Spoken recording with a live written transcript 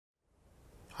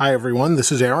Hi everyone,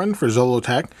 this is Aaron for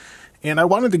Zollotech, and I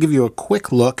wanted to give you a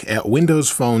quick look at Windows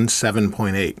Phone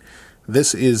 7.8.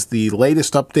 This is the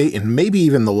latest update and maybe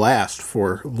even the last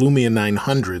for Lumia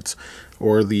 900s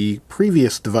or the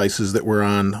previous devices that were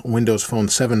on Windows Phone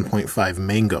 7.5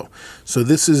 Mango. So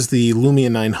this is the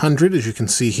Lumia 900, as you can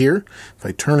see here. If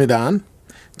I turn it on,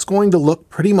 it's going to look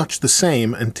pretty much the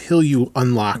same until you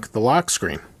unlock the lock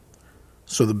screen.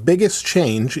 So the biggest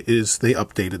change is they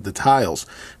updated the tiles.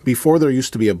 Before there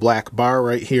used to be a black bar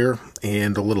right here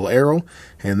and a little arrow,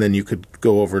 and then you could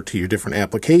go over to your different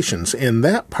applications. And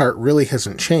that part really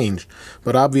hasn't changed,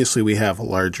 but obviously we have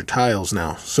larger tiles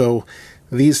now. So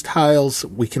these tiles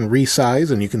we can resize,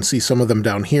 and you can see some of them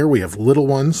down here. We have little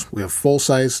ones, we have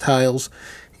full-size tiles,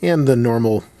 and the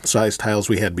normal size tiles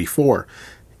we had before.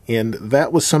 And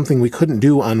that was something we couldn't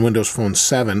do on Windows Phone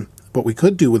 7. But we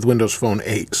could do with Windows Phone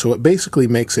 8, so it basically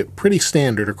makes it pretty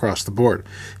standard across the board.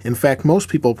 In fact, most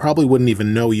people probably wouldn't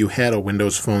even know you had a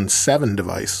Windows Phone 7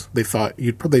 device. They'd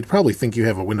probably think you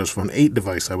have a Windows Phone 8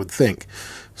 device, I would think.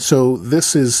 So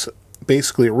this is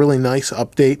basically a really nice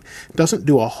update. It doesn't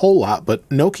do a whole lot, but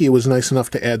Nokia was nice enough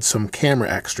to add some camera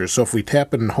extras. So if we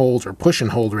tap and hold, or push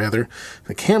and hold rather,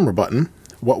 the camera button,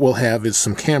 what we'll have is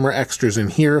some camera extras in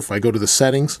here. If I go to the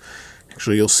settings,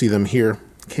 actually you'll see them here.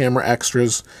 Camera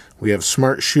extras. We have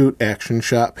Smart Shoot, Action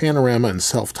Shot, Panorama, and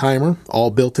Self Timer,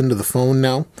 all built into the phone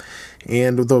now.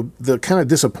 And the kind of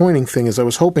disappointing thing is I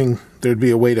was hoping there'd be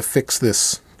a way to fix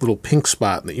this little pink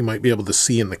spot that you might be able to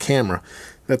see in the camera.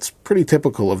 That's pretty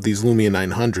typical of these Lumia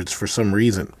 900s for some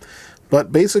reason.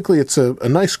 But basically it's a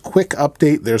nice quick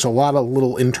update. There's a lot of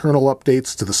little internal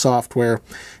updates to the software,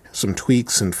 some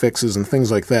tweaks and fixes and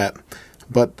things like that.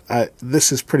 But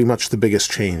this is pretty much the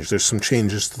biggest change. There's some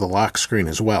changes to the lock screen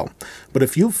as well. But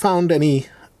if you've found any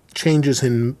changes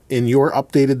in your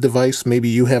updated device, maybe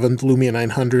you have a Lumia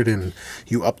 900 and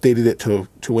you updated it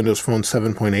to Windows Phone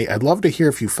 7.8, I'd love to hear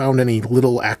if you found any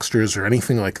little extras or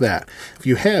anything like that. If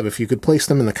you have, if you could place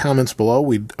them in the comments below,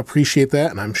 we'd appreciate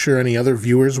that, and I'm sure any other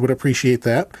viewers would appreciate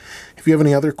that. If you have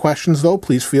any other questions, though,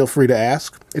 please feel free to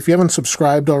ask. If you haven't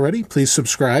subscribed already, please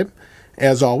subscribe.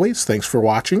 As always, thanks for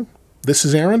watching. This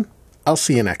is Aaron. I'll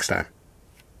see you next time.